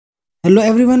Hello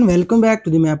everyone, welcome back to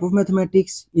the map of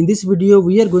mathematics. In this video,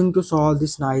 we are going to solve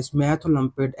this nice math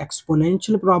Olympiad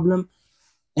exponential problem.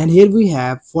 And here we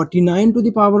have 49 to the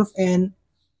power of n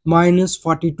minus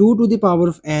 42 to the power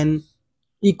of n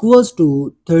equals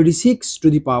to 36 to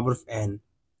the power of n.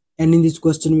 And in this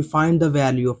question, we find the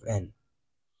value of n.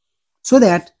 So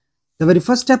that the very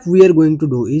first step we are going to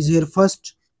do is here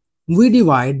first, we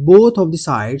divide both of the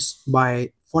sides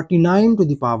by 49 to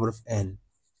the power of n.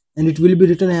 And it will be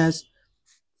written as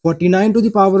 49 to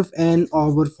the power of n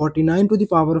over 49 to the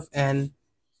power of n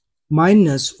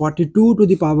minus 42 to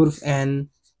the power of n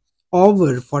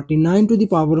over 49 to the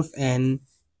power of n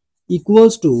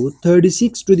equals to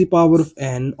 36 to the power of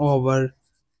n over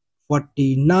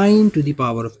 49 to the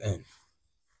power of n.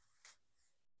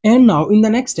 And now in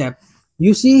the next step,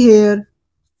 you see here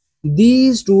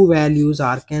these two values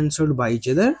are cancelled by each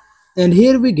other, and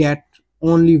here we get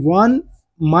only one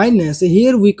minus.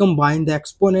 Here we combine the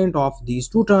exponent of these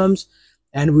two terms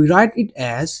and we write it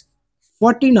as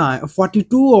 42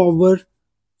 over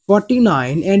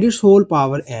 49 and its whole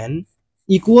power n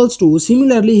equals to,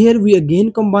 similarly here we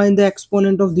again combine the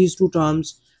exponent of these two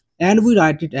terms and we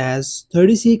write it as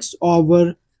 36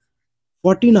 over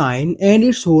 49 and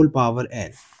its whole power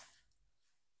n.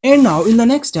 And now in the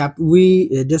next step,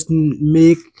 we just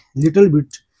make little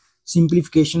bit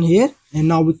simplification here, and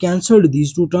now we cancelled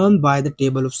these two terms by the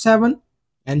table of 7,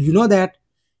 and you know that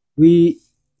we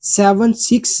 7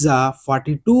 6 are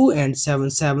 42 and 7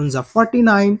 7 are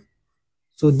 49.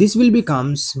 So this will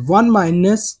becomes 1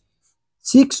 minus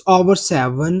 6 over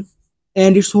 7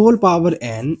 and its whole power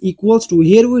n equals to,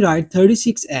 here we write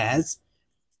 36 as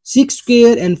 6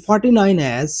 square and 49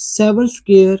 as 7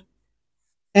 square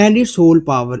and its whole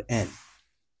power n.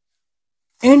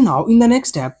 And now in the next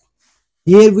step,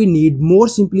 here we need more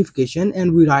simplification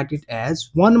and we write it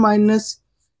as 1 minus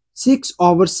 6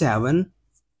 over 7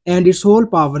 and its whole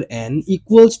power n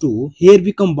equals to, here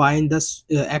we combine the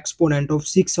exponent of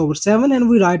 6 over 7 and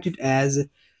we write it as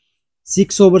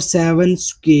 6 over 7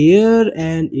 square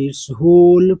and its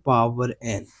whole power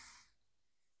n.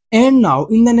 And now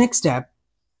in the next step,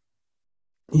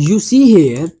 you see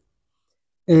here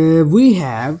we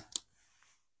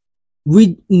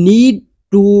need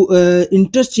to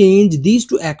interchange these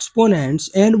two exponents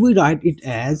and we write it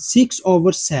as 6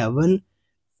 over 7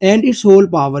 and its whole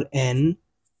power n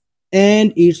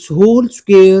and its whole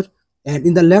square, and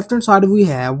in the left hand side we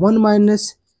have 1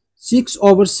 minus 6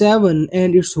 over 7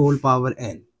 and its whole power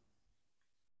n.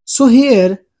 So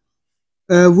here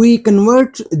we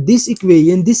convert this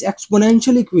equation, this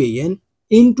exponential equation,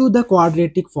 into the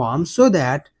quadratic form, so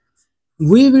that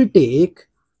we will take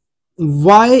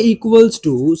y equals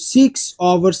to 6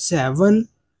 over 7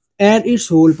 and its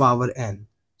whole power n.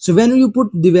 So when you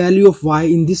put the value of y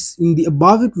in the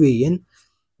above equation,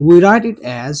 we write it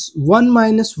as 1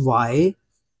 minus y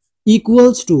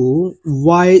equals to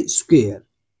y square.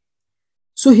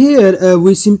 So here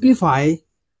we simplify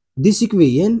this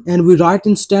equation and we write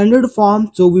in standard form.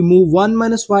 So we move 1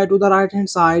 minus y to the right hand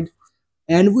side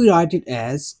and we write it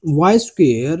as y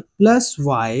square plus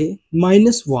y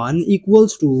minus 1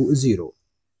 equals to 0.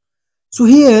 So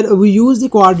here we use the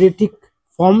quadratic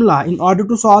formula in order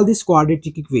to solve this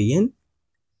quadratic equation.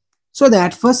 So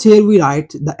that first here we write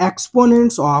the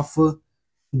exponents of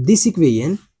this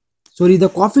equation,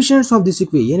 the coefficients of this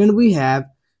equation, and we have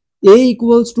a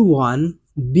equals to 1,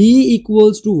 b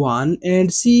equals to 1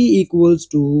 and c equals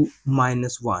to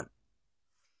minus 1.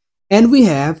 And we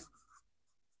have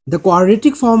the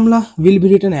quadratic formula will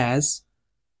be written as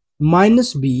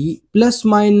minus b plus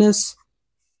minus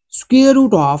square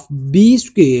root of b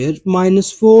square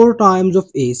minus 4 times of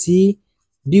ac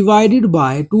divided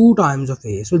by 2 times of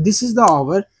a. So this is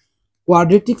our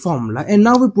quadratic formula, and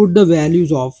now we put the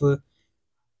values of a,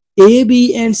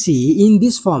 b and c in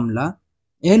this formula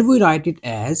and we write it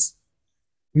as,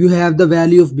 you have the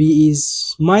value of b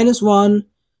is minus 1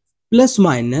 plus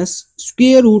minus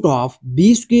square root of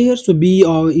b square. So b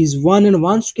is 1 and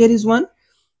 1 square is 1,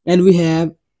 and we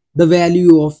have the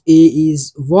value of a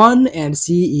is 1 and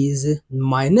c is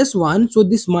minus 1. So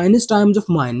this minus times of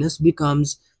minus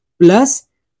becomes plus,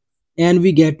 and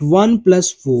we get 1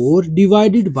 plus 4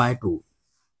 divided by 2.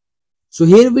 So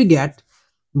here we get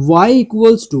y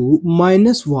equals to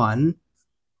minus 1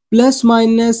 plus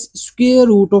minus square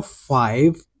root of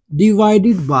 5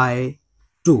 divided by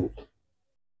 2.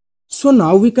 So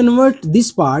now we convert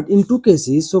this part in two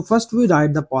cases. So first we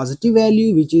write the positive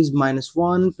value, which is minus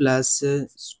 1 plus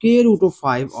square root of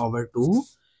 5 over 2.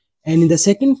 And in the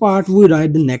second part we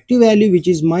write the negative value, which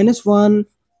is minus 1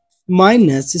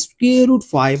 minus square root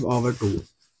 5 over 2.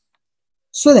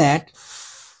 So that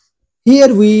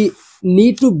here we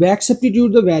need to back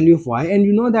substitute the value of y, and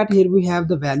you know that here we have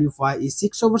the value of y is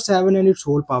 6 over 7 and its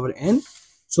whole power n.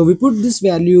 So we put this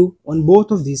value on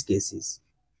both of these cases.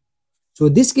 So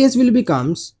this case will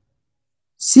becomes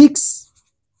 6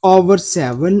 over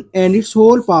 7 and its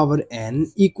whole power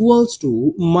n equals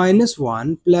to minus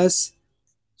 1 plus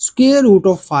square root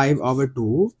of 5 over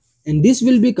 2, and this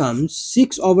will become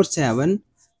 6 over 7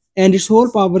 and its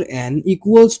whole power n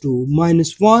equals to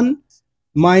minus 1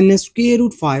 minus square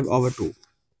root 5 over 2.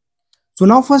 So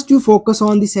now first you focus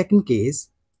on the second case,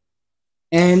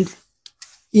 and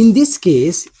in this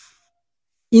case,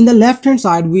 in the left hand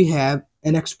side we have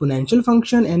an exponential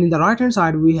function and in the right hand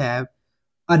side we have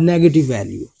a negative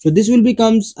value. So this will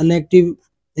becomes a negative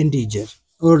integer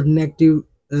or negative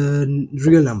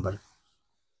real number.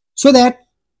 So that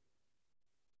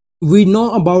we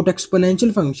know about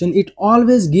exponential function, it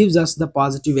always gives us the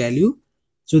positive value.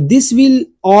 So this will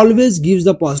always gives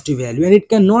the positive value, and it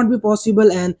cannot be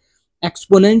possible an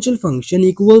exponential function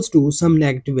equals to some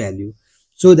negative value.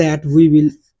 So that we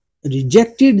will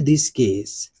rejected this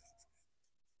case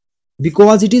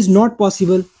because it is not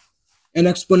possible an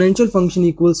exponential function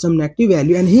equals some negative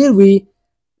value, and here we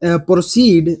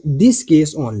proceed this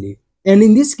case only. And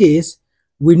in this case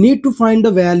we need to find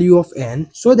the value of n,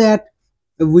 so that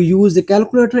we use the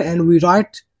calculator and we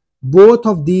write both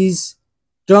of these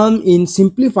term in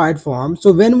simplified form.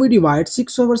 So when we divide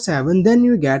 6 over 7, then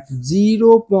you get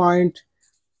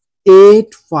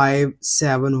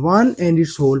 0.8571 and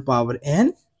its whole power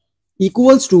n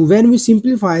equals to, when we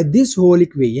simplify this whole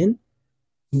equation,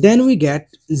 then we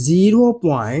get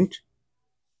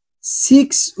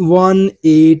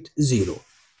 0.6180.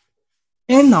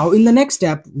 And now in the next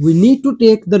step we need to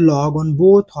take the log on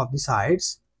both of the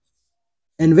sides,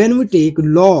 and when we take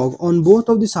log on both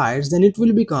of the sides, then it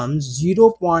will become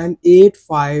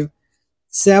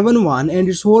 0.8571 and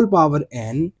its whole power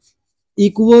n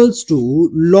equals to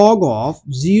log of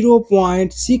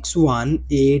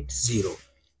 0.6180.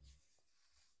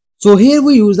 So here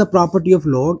we use the property of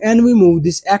log and we move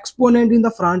this exponent in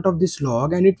the front of this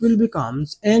log, and it will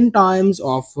becomes n times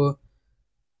of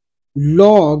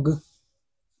log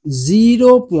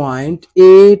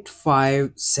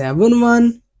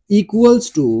 0.8571 equals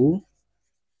to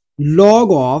log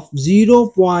of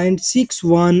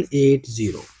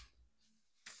 0.6180.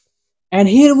 And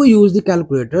here we use the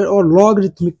calculator or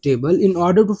logarithmic table in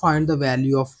order to find the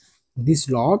value of this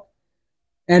log,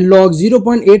 and log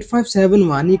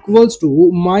 0.8571 equals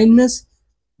to minus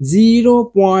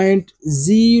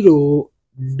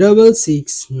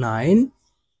 0.0669,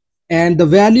 and the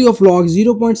value of log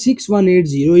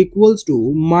 0.6180 equals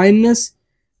to minus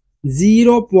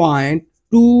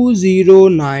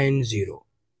 0.2090.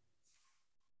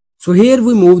 So here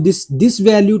we move this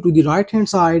value to the right hand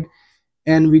side,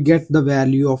 and we get the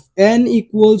value of n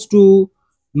equals to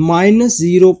minus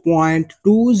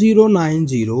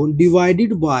 0.2090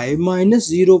 divided by minus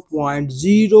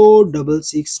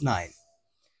 0.0669.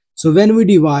 So when we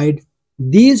divide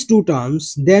these two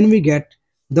terms, then we get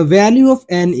the value of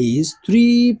n is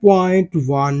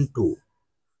 3.12.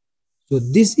 So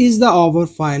this is our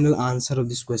final answer of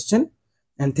this question.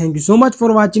 And thank you so much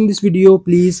for watching this video.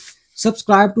 Please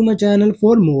subscribe to my channel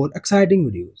for more exciting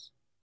videos.